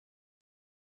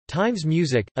Times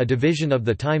Music, a division of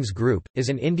the Times Group, is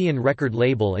an Indian record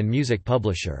label and music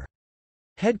publisher.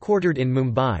 Headquartered in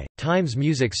Mumbai, Times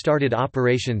Music started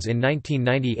operations in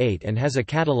 1998 and has a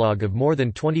catalogue of more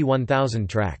than 21,000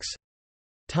 tracks.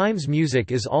 Times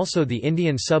Music is also the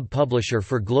Indian sub-publisher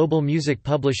for global music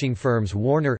publishing firms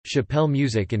Warner, Chappell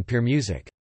Music and Peer Music.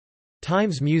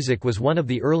 Times Music was one of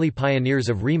the early pioneers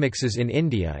of remixes in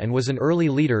India and was an early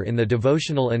leader in the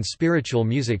devotional and spiritual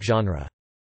music genre.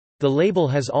 The label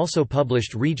has also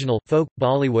published regional, folk,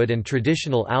 Bollywood and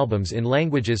traditional albums in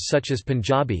languages such as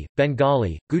Punjabi,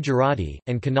 Bengali, Gujarati,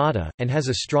 and Kannada, and has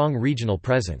a strong regional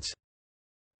presence.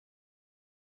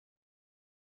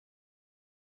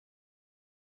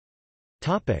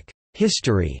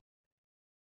 History.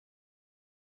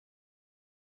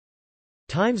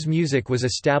 Times Music was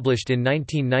established in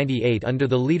 1998 under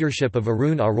the leadership of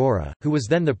Arun Arora, who was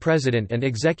then the president and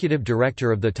executive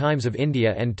director of the Times of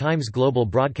India and Times Global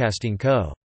Broadcasting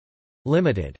Co.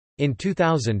 Limited. In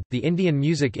 2000, the Indian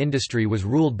music industry was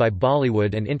ruled by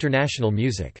Bollywood and international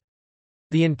music.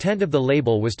 The intent of the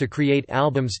label was to create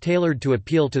albums tailored to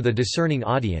appeal to the discerning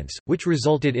audience, which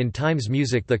resulted in Times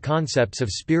Music the concepts of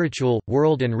spiritual,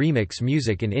 world and remix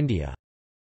music in India.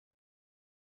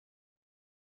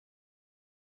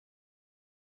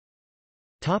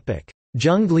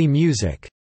 Junglee music.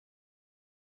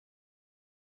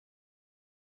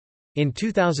 In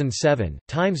 2007,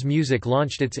 Times Music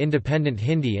launched its independent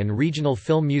Hindi and regional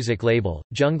film music label,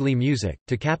 Junglee Music,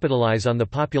 to capitalize on the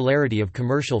popularity of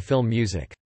commercial film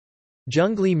music.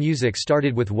 Junglee Music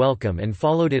started with Welcome and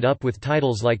followed it up with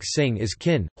titles like Sing is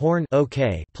Kin, Horn,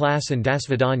 OK, Plas and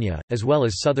Dasvidanya, as well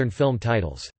as southern film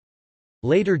titles.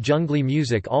 Later Junglee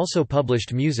Music also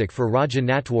published music for Raja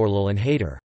Natwarlal and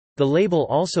Haider. The label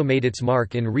also made its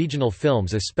mark in regional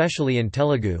films, especially in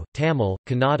Telugu, Tamil,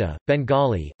 Kannada,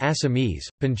 Bengali, Assamese,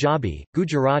 Punjabi,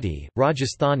 Gujarati,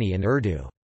 Rajasthani and Urdu.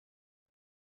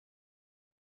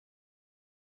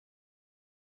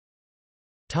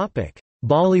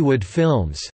 Bollywood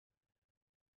films.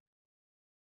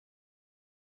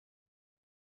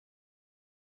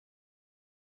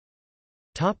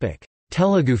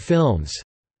 Telugu films.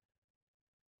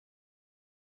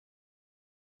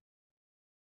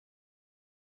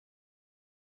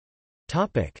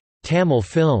 Tamil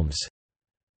films.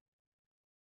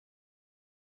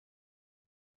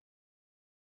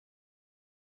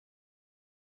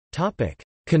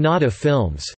 Kannada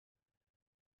films.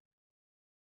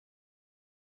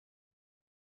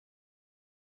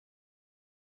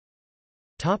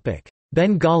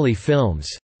 Bengali films.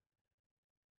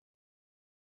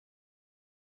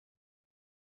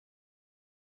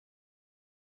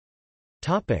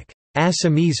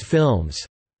 Assamese films.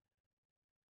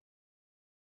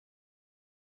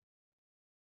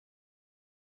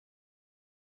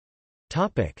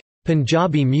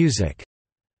 Punjabi music.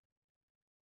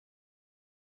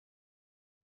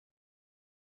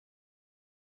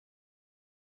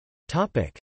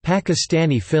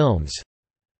 Pakistani films.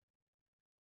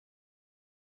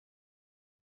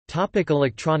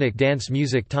 Electronic dance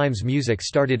music. Times Music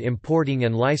started importing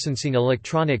and licensing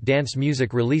electronic dance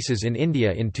music releases in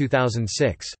India in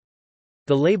 2006.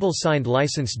 The label signed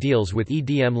license deals with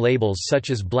EDM labels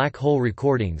such as Black Hole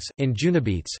Recordings,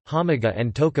 Injunabeats, Hamaga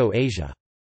and Toko Asia.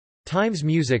 Times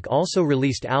Music also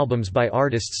released albums by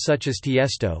artists such as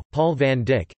Tiesto, Paul van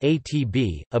Dyk,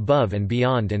 ATB, Above and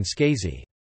Beyond and Skazy.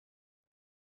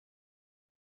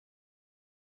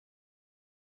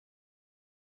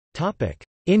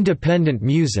 Independent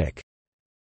music.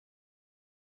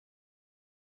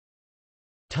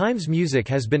 Times Music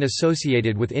has been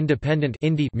associated with independent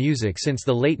indie music since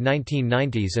the late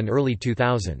 1990s and early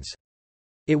 2000s.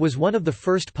 It was one of the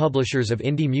first publishers of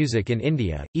indie music in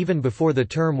India, even before the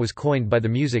term was coined by the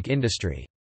music industry.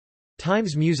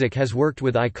 Times Music has worked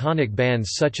with iconic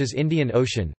bands such as Indian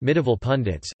Ocean, Medieval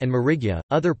Pundits, and Marigya.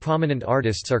 Other prominent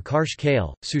artists are Karsh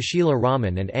Kale, Sushila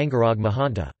Raman, and Angarag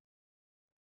Mahanta.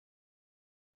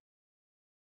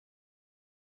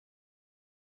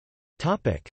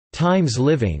 Times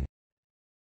Living.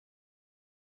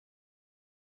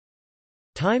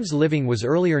 Times Living was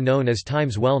earlier known as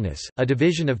Times Wellness, a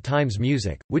division of Times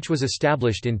Music, which was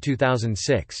established in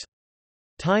 2006.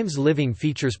 Times Living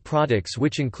features products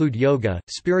which include yoga,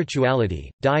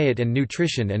 spirituality, diet and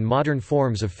nutrition and modern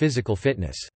forms of physical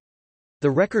fitness.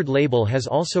 The record label has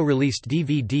also released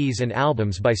DVDs and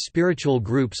albums by spiritual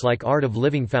groups like Art of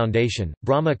Living Foundation,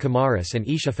 Brahma Kumaris and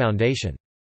Isha Foundation.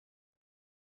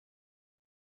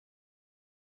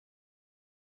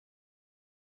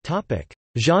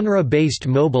 Genre-based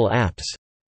mobile apps.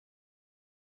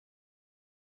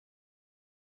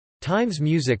 Times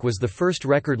Music was the first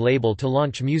record label to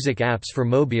launch music apps for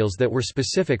mobiles that were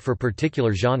specific for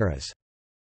particular genres.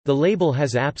 The label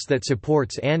has apps that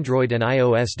supports Android and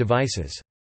iOS devices.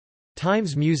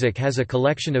 Times Music has a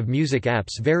collection of music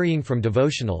apps varying from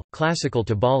devotional, classical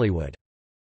to Bollywood.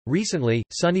 Recently,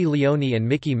 Sunny Leone and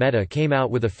Mickey Mehta came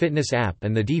out with a fitness app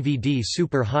and the DVD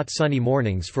Super Hot Sunny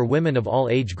Mornings for women of all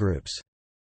age groups.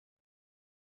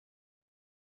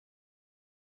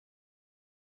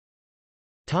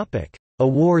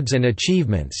 Awards and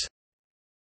achievements.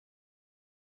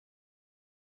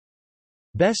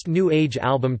 Best New Age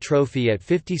Album Trophy at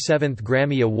 57th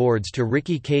Grammy Awards to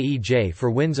Ricky Kej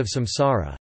for Winds of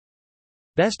Samsara.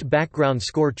 Best Background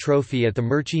Score Trophy at the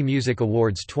Mirchi Music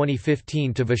Awards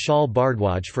 2015 to Vishal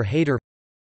Bhardwaj for Hater.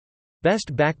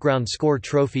 Best Background Score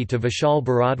Trophy to Vishal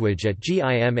Bharadwaj at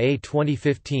GIMA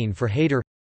 2015 for Hater.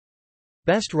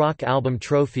 Best Rock Album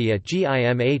Trophy at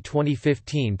GIMA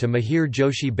 2015 to Mihir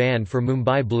Joshi Band for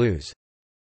Mumbai Blues.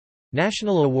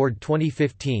 National Award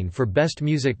 2015 for Best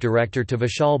Music Director to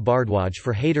Vishal Bhardwaj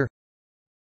for Hater.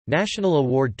 National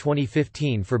Award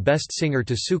 2015 for Best Singer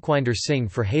to Sukhwinder Singh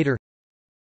for Hater.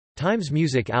 Times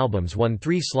Music Albums won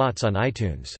 3 slots on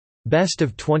iTunes' Best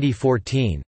of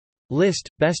 2014 list.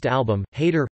 Best Album,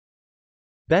 Hater.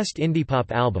 Best Indie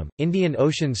Pop Album, Indian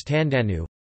Ocean's Tandanu.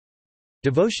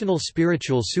 Devotional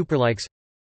Spiritual Superlikes.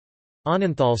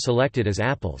 Ananthal selected as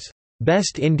Apple's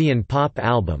Best Indian Pop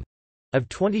Album of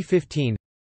 2015.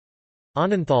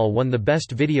 Ananthal won the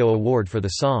Best Video Award for the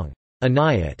song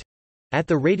Anayat at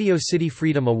the Radio City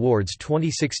Freedom Awards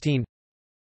 2016.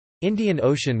 Indian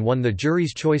Ocean won the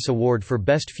Jury's Choice Award for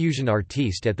Best Fusion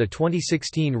Artiste at the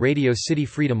 2016 Radio City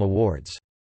Freedom Awards.